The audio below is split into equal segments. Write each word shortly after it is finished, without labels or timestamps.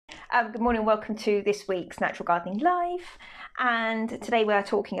Good morning, welcome to this week's Natural Gardening Live, and today we're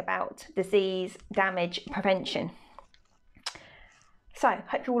talking about disease damage prevention. So,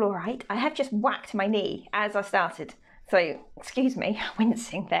 hope you're all alright. I have just whacked my knee as I started, so excuse me,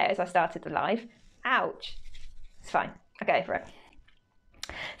 wincing there as I started the live. Ouch! It's fine, I'll go for it.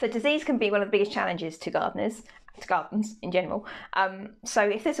 So disease can be one of the biggest challenges to gardeners, to gardens in general. So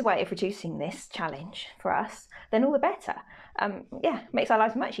if there's a way of reducing this challenge for us, then all the better. Makes our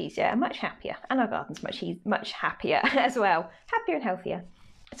lives much easier and much happier, and our gardens much happier as well, happier and healthier.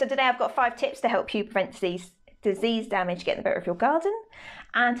 So today I've got 5 tips to help you prevent disease damage getting the better of your garden,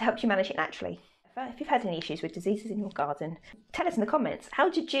 and to help you manage it naturally. If you've had any issues with diseases in your garden, tell us in the comments. How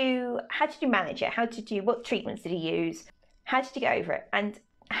did you manage it? What treatments did you use? How did you get over it? And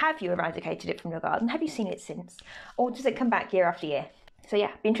have you eradicated it from your garden? Have you seen it since? Or does it come back year after year? So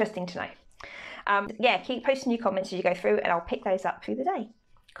yeah, be interesting to know. Keep posting your comments as you go through, and I'll pick those up through the day.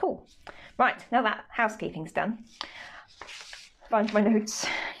 Cool. Right, now that housekeeping's done, find my notes.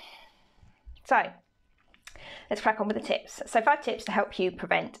 So let's crack on with the tips. So 5 tips to help you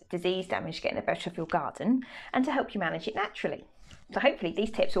prevent disease damage getting the better of your garden, and to help you manage it naturally. So hopefully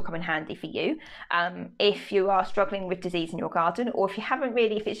these tips will come in handy for you if you are struggling with disease in your garden, or if you haven't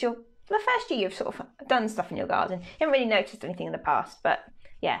really, if it's the first year you've sort of done stuff in your garden, you haven't really noticed anything in the past, but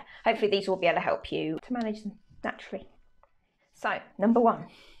yeah, hopefully these will be able to help you to manage them naturally. So, number 1,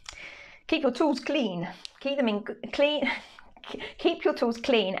 keep your tools clean. Keep your tools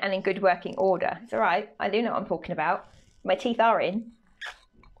clean and in good working order. It's all right, I do know what I'm talking about. My teeth are in.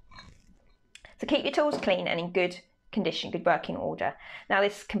 So keep your tools clean and in good condition, good working order. Now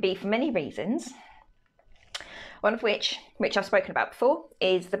this can be for many reasons. One of which I've spoken about before,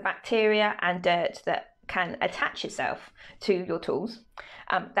 is the bacteria and dirt that can attach itself to your tools.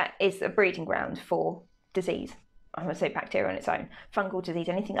 That is a breeding ground for disease. I'm going to say bacteria on its own, fungal disease,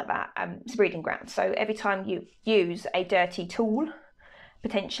 anything like that. It's a breeding ground. So every time you use a dirty tool,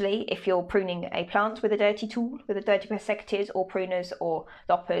 potentially if you're pruning a plant with a dirty tool, with a dirty pair of secateurs or pruners or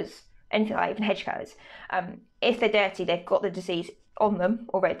loppers, anything like that, even hedge cutters, if they're dirty, they've got the disease on them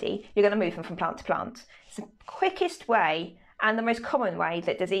already, you're going to move them from plant to plant. It's the quickest way and the most common way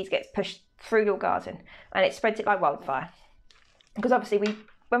that disease gets pushed through your garden, and it spreads it like wildfire. Because obviously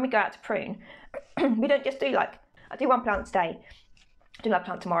when we go out to prune, we don't just do I do one plant today, I do another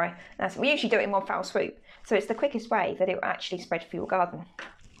plant tomorrow. We usually do it in one foul swoop. So it's the quickest way that it will actually spread through your garden.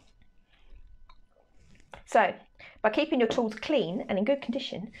 So by keeping your tools clean and in good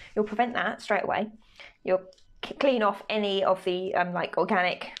condition, you'll prevent that straight away. You'll clean off any of the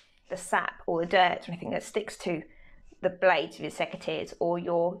the sap or the dirt or anything that sticks to the blades of your secateurs or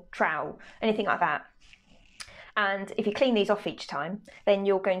your trowel, anything like that. And if you clean these off each time, then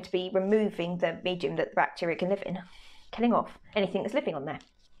you're going to be removing the medium that the bacteria can live in, killing off anything that's living on there.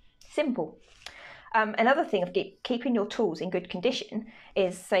 Simple. Another thing of keeping your tools in good condition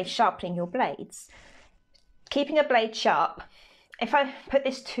is, say, sharpening your blades. Keeping a blade sharp, if I put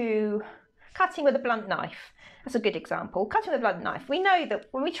this to cutting with a blunt knife, that's a good example. Cutting with a blunt knife. We know that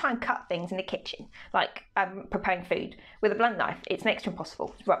when we try and cut things in the kitchen, like preparing food with a blunt knife, it's next to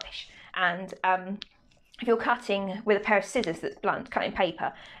impossible. It's rubbish. And if you're cutting with a pair of scissors that's blunt, cutting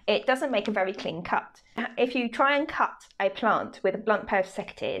paper, it doesn't make a very clean cut. If you try and cut a plant with a blunt pair of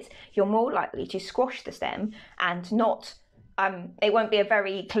secateurs, you're more likely to squash the stem and not, it won't be a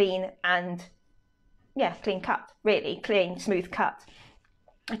very clean and, clean cut, really, clean, smooth cut.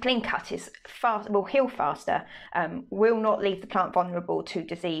 A clean cut is will heal faster, will not leave the plant vulnerable to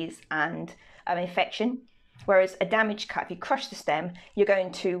disease and infection. Whereas a damaged cut, if you crush the stem, you're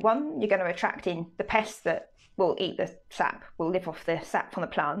going to attract in the pests that will eat the sap, will live off the sap from the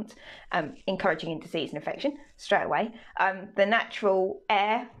plant, encouraging in disease and infection straight away. The natural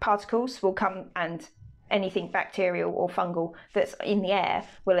air particles will come, and anything bacterial or fungal that's in the air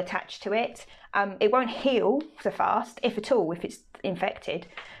will attach to it. It won't heal so fast, if at all, if it's infected.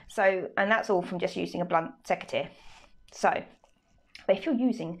 So, and that's all from just using a blunt secateur. So, but if you're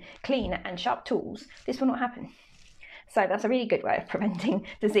using clean and sharp tools, this will not happen. So that's a really good way of preventing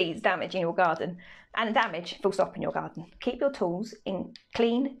disease damage in your garden, and damage full stop in your garden. Keep your tools in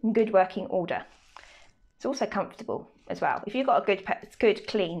clean and good working order. It's also comfortable as well. If you've got a good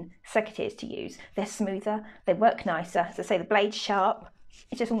clean secateurs to use, they're smoother, they work nicer. As I say, the blade's sharp,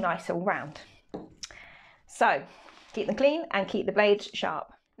 it's just all nicer all round. So keep them clean and keep the blades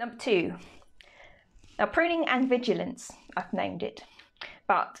sharp. Number 2, now pruning and vigilance, I've named it,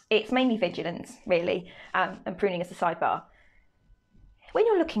 but it's mainly vigilance really, and pruning as a sidebar. When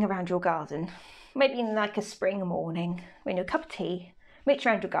you're looking around your garden, maybe in like a spring morning, when you're a cup of tea, Mitch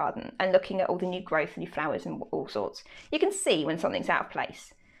around your garden and looking at all the new growth, new flowers and all sorts, you can see when something's out of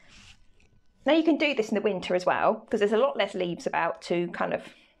place. Now you can do this in the winter as well, because there's a lot less leaves about to kind of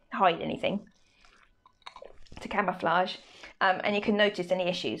hide anything, to camouflage, and you can notice any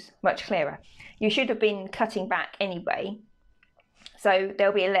issues much clearer. You should have been cutting back anyway, so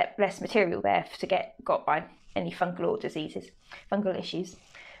there'll be less material there to get got by any fungal or fungal issues.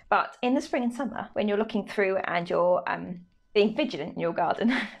 But in the spring and summer, when you're looking through and you're being vigilant in your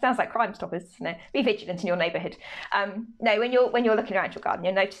garden, sounds like Crime Stoppers, no, be vigilant in your neighbourhood. No, when you're looking around your garden,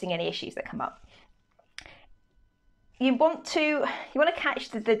 you're noticing any issues that come up. You want to catch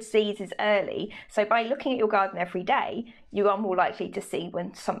the diseases early. So by looking at your garden every day, you are more likely to see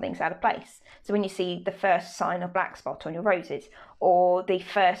when something's out of place. So when you see the first sign of black spot on your roses, or the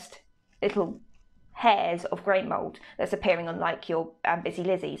first little hairs of grey mould that's appearing on like your busy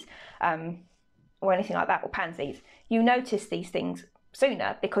lizzies, or anything like that, or pansies, you notice these things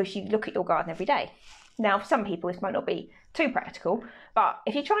sooner because you look at your garden every day. Now, for some people, this might not be too practical, but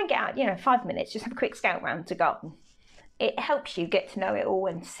if you try and get out, 5 minutes, just have a quick scout round the garden. It helps you get to know it all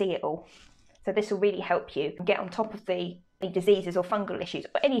and see it all. So this will really help you get on top of the diseases or fungal issues,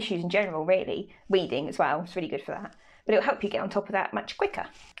 or any issues in general, really. Weeding as well, it's really good for that. But it'll help you get on top of that much quicker.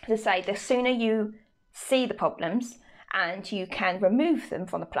 As I say, the sooner you see the problems and you can remove them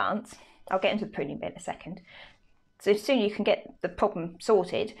from the plants, I'll get into the pruning bit in a second. So the sooner you can get the problem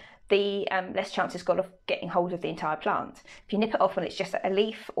sorted, the less chance it's got of getting hold of the entire plant. If you nip it off when it's just a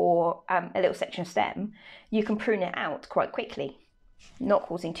leaf or a little section of stem, you can prune it out quite quickly, not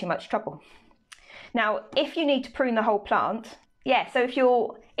causing too much trouble. Now, if you need to prune the whole plant, so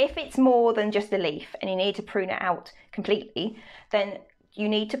if it's more than just a leaf and you need to prune it out completely, then you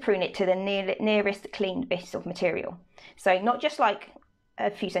need to prune it to the nearest clean bit of material. So not just like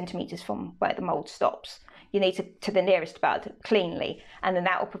a few centimetres from where the mould stops. You need to the nearest bud cleanly, and then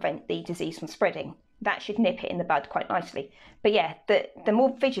that will prevent the disease from spreading. That should nip it in the bud quite nicely. But yeah, the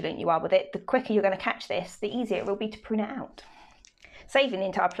more vigilant you are with it, the quicker you're going to catch this, the easier it will be to prune it out, saving the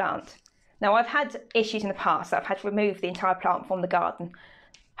entire plant. Now, I've had issues in the past that I've had to remove the entire plant from the garden,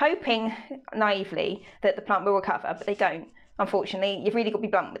 hoping naively that the plant will recover, but they don't. Unfortunately, you've really got to be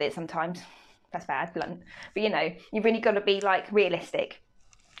blunt with it sometimes. That's bad, blunt. But you've really got to be like realistic.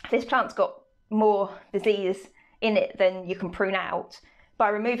 If this plant's got more disease in it than you can prune out, by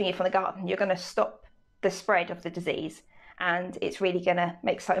removing it from the garden, you're going to stop the spread of the disease, and it's really going to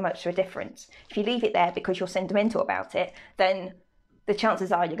make so much of a difference. If you leave it there because you're sentimental about it, then the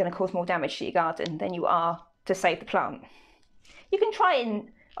chances are you're going to cause more damage to your garden than you are to save the plant. You can try and,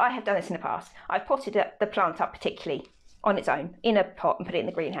 I have done this in the past, I've potted the plant up particularly on its own in a pot and put it in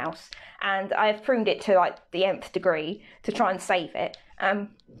the greenhouse, and I've pruned it to like the nth degree to try and save it.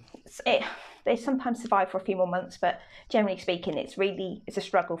 They sometimes survive for a few more months, but generally speaking, it's a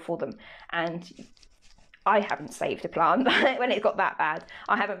struggle for them. And I haven't saved a plant when it got that bad.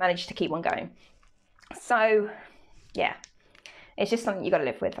 I haven't managed to keep one going. So yeah, it's just something you've got to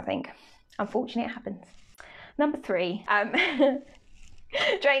live with, I think. Unfortunately, it happens. Number 3,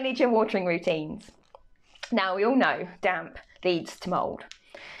 drainage and watering routines. Now, we all know damp leads to mould.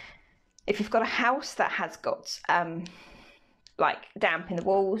 If you've got a house that has got like damp in the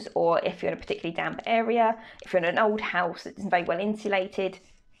walls, or if you're in a particularly damp area, if you're in an old house that isn't very well insulated,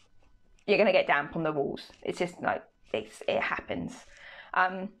 you're going to get damp on the walls. It's just like, it happens.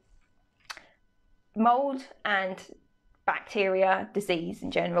 Mould and bacteria, disease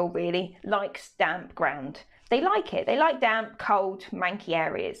in general, really likes damp ground. They like it. They like damp, cold, manky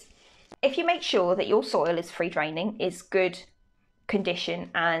areas. If you make sure that your soil is free draining, is good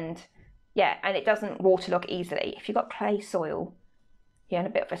condition, and it doesn't waterlog easily. If you've got clay soil, you're in a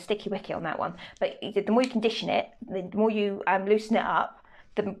bit of a sticky wicket on that one. But the more you condition it, the more you loosen it up,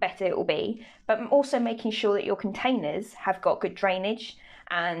 the better it will be. But also making sure that your containers have got good drainage.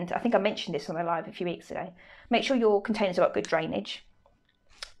 And I think I mentioned this on a live a few weeks ago. Make sure your containers have got good drainage.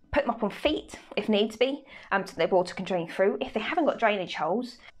 Put them up on feet if needs be, so the water can drain through. If they haven't got drainage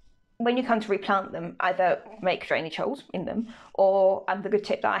holes, when you come to replant them, either make drainage holes in them, or the good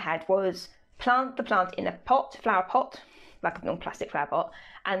tip that I had was plant the plant in a pot, flower pot, like a non-plastic flower pot,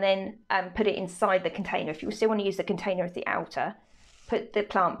 and then put it inside the container. If you still want to use the container as the outer, put the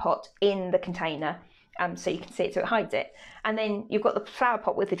plant pot in the container so you can see it, so it hides it. And then you've got the flower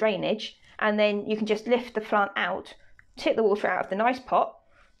pot with the drainage, and then you can just lift the plant out, tip the water out of the nice pot,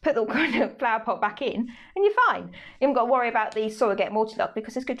 put the flower pot back in, and you're fine. You haven't got to worry about the soil getting waterlogged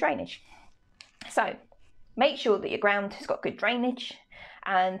because there's good drainage. So make sure that your ground has got good drainage,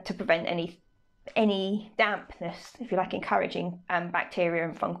 and to prevent any dampness, if you like, encouraging bacteria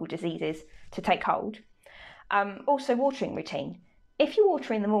and fungal diseases to take hold. Also, watering routine. If you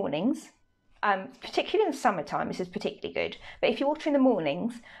water in the mornings, particularly in the summertime, this is particularly good, but if you water in the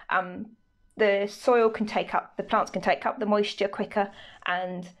mornings, the soil can take up, the plants can take up the moisture quicker,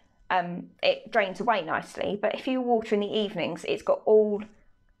 and it drains away nicely. But if you water in the evenings, it's got all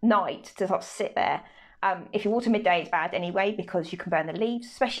night to sort of sit there. If you water midday, it's bad anyway, because you can burn the leaves,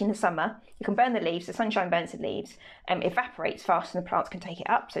 especially in the summer. You can burn the leaves, the sunshine burns the leaves, it evaporates faster than the plants can take it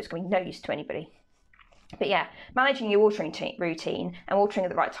up, so it's going to be no use to anybody. But yeah, managing your watering routine and watering at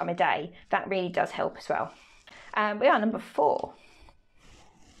the right time of day, that really does help as well. We are number 4.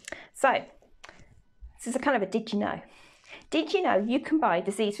 So, this is a kind of a did you know? Did you know you can buy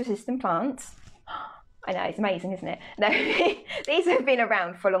disease-resistant plants? I know, it's amazing, isn't it? No, these have been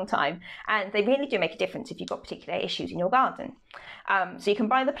around for a long time, and they really do make a difference if you've got particular issues in your garden. So you can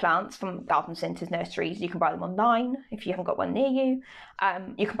buy the plants from garden centres, nurseries. You can buy them online if you haven't got one near you.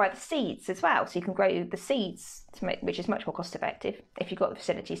 You can buy the seeds as well, so you can grow the seeds, which is much more cost effective if you've got the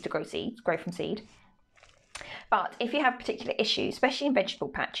facilities to grow seeds, grow from seed. But if you have particular issues, especially in vegetable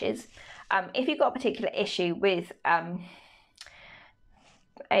patches, if you've got a particular issue with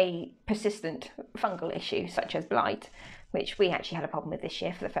a persistent fungal issue such as blight, which we actually had a problem with this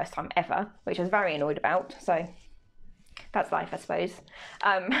year for the first time ever, which I was very annoyed about, so that's life, I suppose.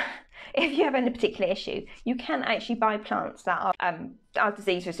 If you have any particular issue, you can actually buy plants that are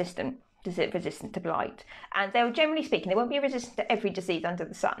disease resistant to blight, and they'll, generally speaking, they won't be resistant to every disease under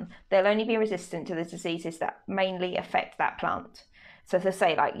the sun. They'll only be resistant to the diseases that mainly affect that plant. So to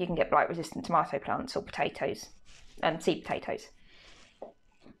say, like, you can get blight resistant tomato plants or potatoes, seed potatoes.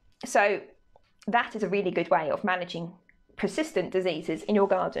 So that is a really good way of managing persistent diseases in your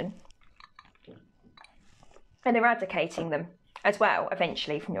garden and eradicating them as well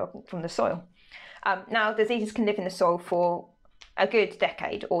eventually from the soil. Now, diseases can live in the soil for a good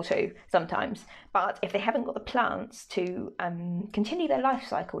decade or two sometimes, but if they haven't got the plants to continue their life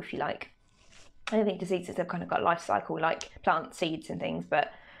cycle, if you like, I don't think diseases have kind of got a life cycle like plant seeds and things,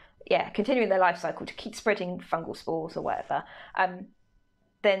 but yeah, continuing their life cycle to keep spreading fungal spores or whatever,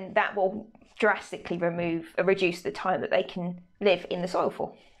 then that will drastically reduce the time that they can live in the soil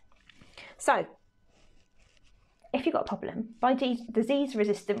for. So, if you've got a problem, buy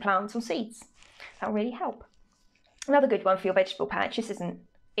disease-resistant plants or seeds. That'll really help. Another good one for your vegetable patch, this isn't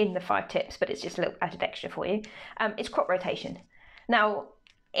in the 5 tips, but it's just a little added extra for you, is crop rotation. Now,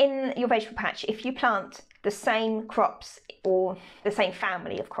 in your vegetable patch, if you plant the same crops or the same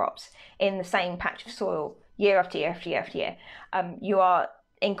family of crops in the same patch of soil year after year after year after year, you are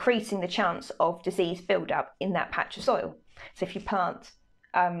increasing the chance of disease build-up in that patch of soil. So if you plant,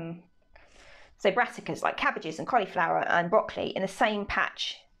 say, brassicas like cabbages and cauliflower and broccoli in the same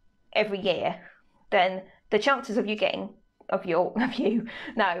patch every year, then the chances of you getting of your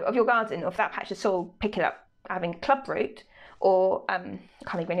garden, of that patch of soil picking up having club root or I can't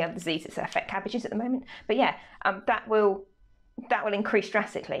think of any other diseases that affect cabbages at the moment, but yeah, that will increase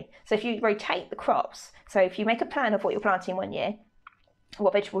drastically. So if you rotate the crops, so if you make a plan of what you're planting one year,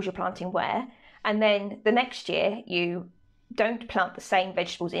 what vegetables you're planting where, and then the next year you don't plant the same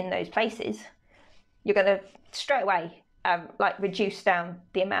vegetables in those places, you're going to straight away reduce down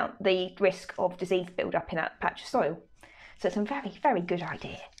the risk of disease build up in that patch of soil. So it's a very, very good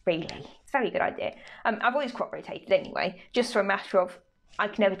idea, really. It's a very good idea. I've always crop rotated anyway, just for a matter of I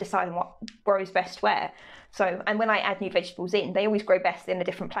can never decide on what grows best where. So, and when I add new vegetables in, they always grow best in a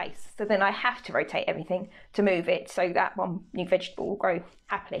different place. So then I have to rotate everything to move it so that one new vegetable will grow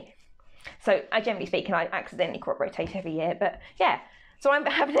happily. So generally speaking, I accidentally crop rotate every year, but yeah. So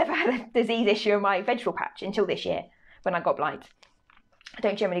I've never had a disease issue in my vegetable patch until this year when I got blight. I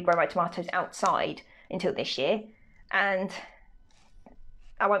don't generally grow my tomatoes outside until this year, and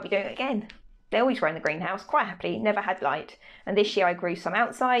I won't be doing it again. They always grow in the greenhouse quite happily, never had blight. And this year I grew some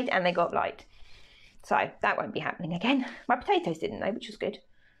outside and they got blight. So that won't be happening again. My potatoes didn't though, which was good,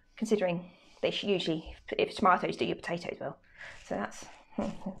 considering they should usually, if tomatoes do, your potatoes will. So that's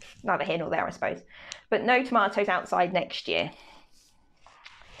neither here nor there, I suppose. But no tomatoes outside next year.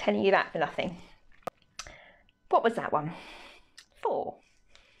 Telling you that for nothing. What was that one? 4.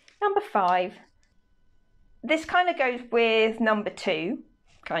 Number 5. This kind of goes with number 2,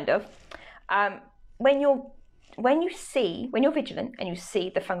 kind of. When you're vigilant and you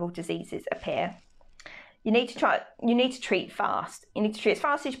see the fungal diseases appear, you need to treat fast. You need to treat as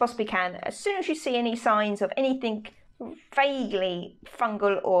fast as you possibly can. As soon as you see any signs of anything vaguely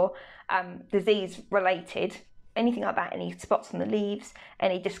fungal or disease related, anything like that, any spots on the leaves,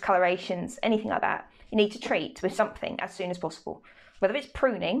 any discolorations, anything like that, you need to treat with something as soon as possible. Whether it's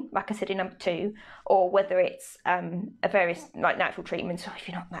pruning, like I said in number 2, or whether it's a various natural treatments, or if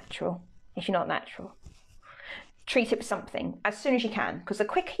you're not natural, treat it with something as soon as you can, because the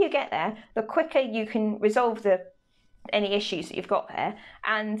quicker you get there, the quicker you can resolve any issues that you've got there,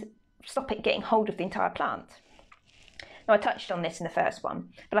 and stop it getting hold of the entire plant. Now, I touched on this in the first one,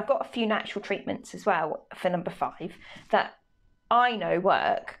 but I've got a few natural treatments as well for number 5 that I know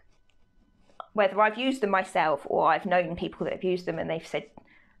work, whether I've used them myself or I've known people that have used them and they've said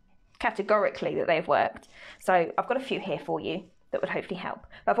categorically that they've worked. So I've got a few here for you that would hopefully help.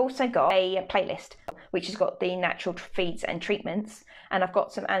 But I've also got a playlist which has got the natural feeds and treatments, and I've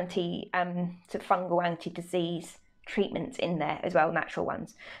got some fungal anti-disease treatments in there as well, natural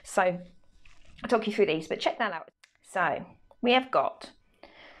ones. So I'll talk you through these, but check that out. So we have got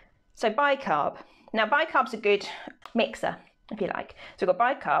bicarb. Now bicarb's a good mixer, if you like. So we've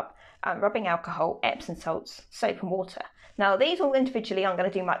got bicarb, rubbing alcohol, Epsom salts, soap and water. Now these all individually aren't going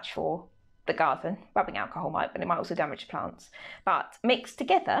to do much for the garden. Rubbing alcohol might, but it might also damage plants. But mixed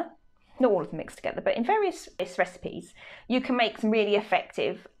together, not all of them mixed together, but in various recipes, you can make some really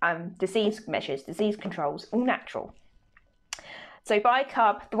effective disease measures, disease controls, all natural. So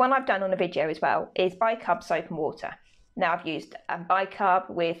bicarb, the one I've done on a video as well, is bicarb soap and water. Now I've used bicarb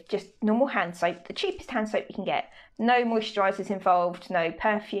with just normal hand soap, the cheapest hand soap you can get. No moisturisers involved, no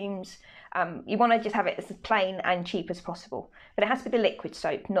perfumes. You want to just have it as plain and cheap as possible. But it has to be the liquid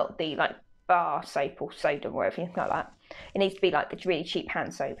soap, not the like bar soap or soda or anything like that. It needs to be like the really cheap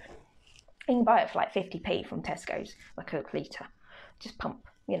hand soap. You can buy it for like 50p from Tesco's, like a litre. Just pump,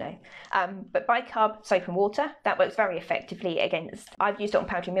 you know. But bicarb soap and water, that works very effectively against, I've used it on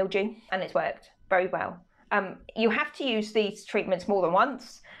powdery mildew and it's worked very well. You have to use these treatments more than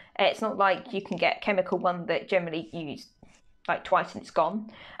once. It's not like you can get a chemical one that generally used like twice and it's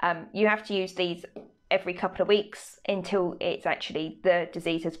gone. You have to use these every couple of weeks until it's actually, the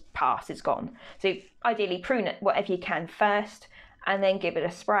disease has passed, it's gone. So ideally prune it whatever you can first, and then give it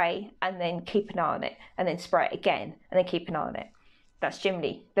a spray, and then keep an eye on it, and then spray it again, and then keep an eye on it. That's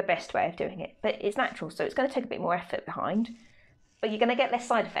generally the best way of doing it. But it's natural, so it's going to take a bit more effort behind, but you're going to get less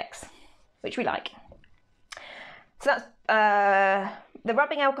side effects, which we like. So that's the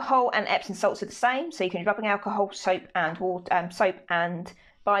rubbing alcohol and Epsom salts are the same. So you can use rubbing alcohol, soap and water, soap and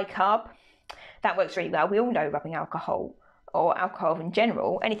bicarb. That works really well. We all know rubbing alcohol, or alcohol in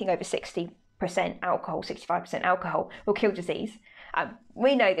general, anything over 60% alcohol, 65% alcohol will kill disease.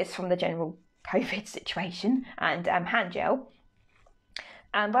 We know this from the general COVID situation, and hand gel.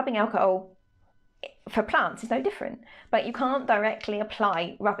 And rubbing alcohol for plants is no different, but you can't directly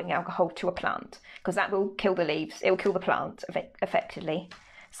apply rubbing alcohol to a plant because that will kill the leaves, it will kill the plant effectively.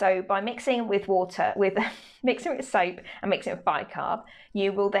 So by mixing with water, mixing it with soap and mixing it with bicarb,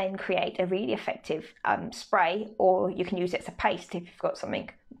 you will then create a really effective spray, or you can use it as a paste if you've got something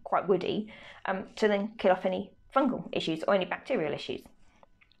quite woody, to then kill off any fungal issues or any bacterial issues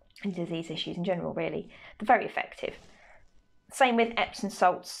and disease issues in general, really. They're very effective. Same with Epsom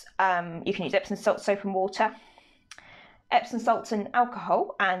salts. You can use Epsom salts, soap and water. Epsom salts and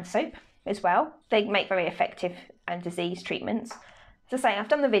alcohol and soap as well. They make very effective disease treatments. As I say, I've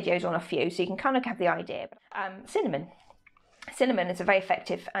done the videos on a few, so you can kind of have the idea. Cinnamon. Cinnamon is a very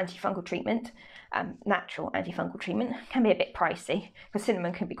effective antifungal treatment, natural antifungal treatment. Can be a bit pricey because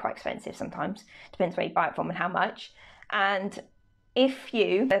cinnamon can be quite expensive sometimes. Depends where you buy it from and how much. And if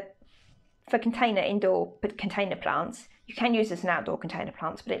you, for indoor container plants, you can use this as an outdoor container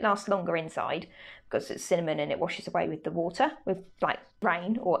plants, but it lasts longer inside because it's cinnamon and it washes away with the water, with like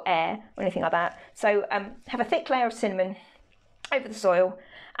rain or air or anything like that. So have a thick layer of cinnamon over the soil,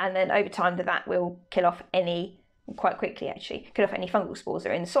 and then over time that will kill off quite quickly actually, kill off any fungal spores that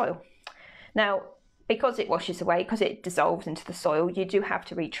are in the soil. Now, because it washes away, because it dissolves into the soil, you do have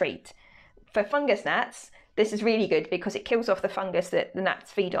to retreat. For fungus gnats, this is really good because it kills off the fungus that the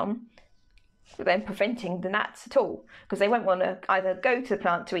gnats feed on, then preventing the gnats at all, because they won't want to either go to the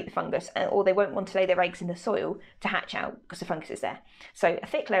plant to eat the fungus, or they won't want to lay their eggs in the soil to hatch out because the fungus is there. So a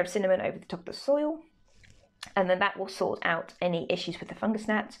thick layer of cinnamon over the top of the soil, and then that will sort out any issues with the fungus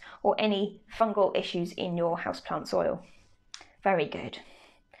gnats or any fungal issues in your houseplant soil. Very good.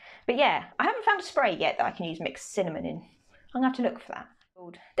 But yeah, I haven't found a spray yet that I can use mixed cinnamon in. I'm going to have to look for that.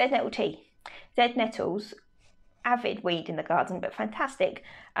 Dead nettle tea. Dead nettles, avid weed in the garden, but fantastic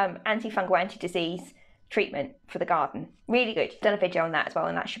antifungal, anti-disease treatment for the garden. Really good. Done a video on that as well,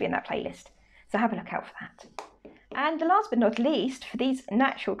 and that should be in that playlist. So have a look out for that. And the last but not least for these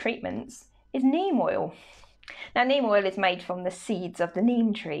natural treatments is neem oil. Now, neem oil is made from the seeds of the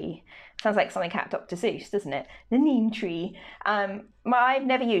neem tree. Sounds like something out of Dr. Seuss, doesn't it? The neem tree. I've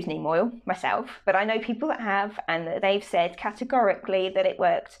never used neem oil myself, but I know people that have, and they've said categorically that it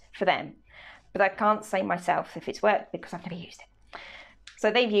worked for them. But I can't say myself if it's worked because I've never used it.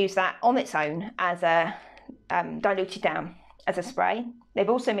 So they've used that on its own as a diluted down as a spray. They've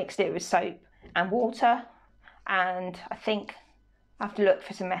also mixed it with soap and water, and I think I have to look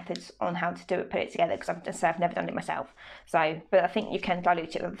for some methods on how to do it, put it together, because I've never done it myself. So, but I think you can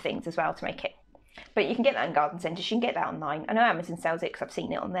dilute it with other things as well to make it. But you can get that in garden centres, you can get that online. I know Amazon sells it because I've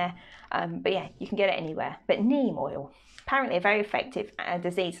seen it on there. But yeah, you can get it anywhere. But neem oil, apparently a very effective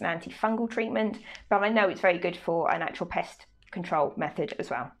disease and antifungal treatment, but I know it's very good for an actual pest control method as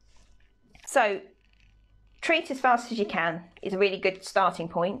well. So treat as fast as you can is a really good starting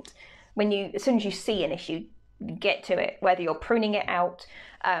point. As soon as you see an issue, get to it, whether you're pruning it out,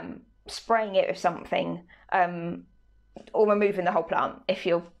 spraying it with something, or removing the whole plant. If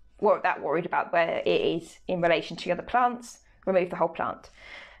you're that worried about where it is in relation to other plants, remove the whole plant.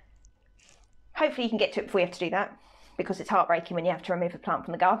 Hopefully you can get to it before you have to do that, because it's heartbreaking when you have to remove a plant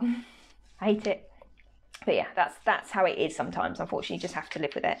from the garden. I hate it. But yeah, that's how it is sometimes. Unfortunately, you just have to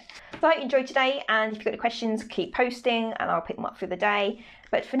live with it. So I hope you enjoyed today, and if you've got any questions, keep posting and I'll pick them up through the day.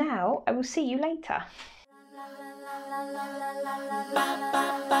 But for now, I will see you later.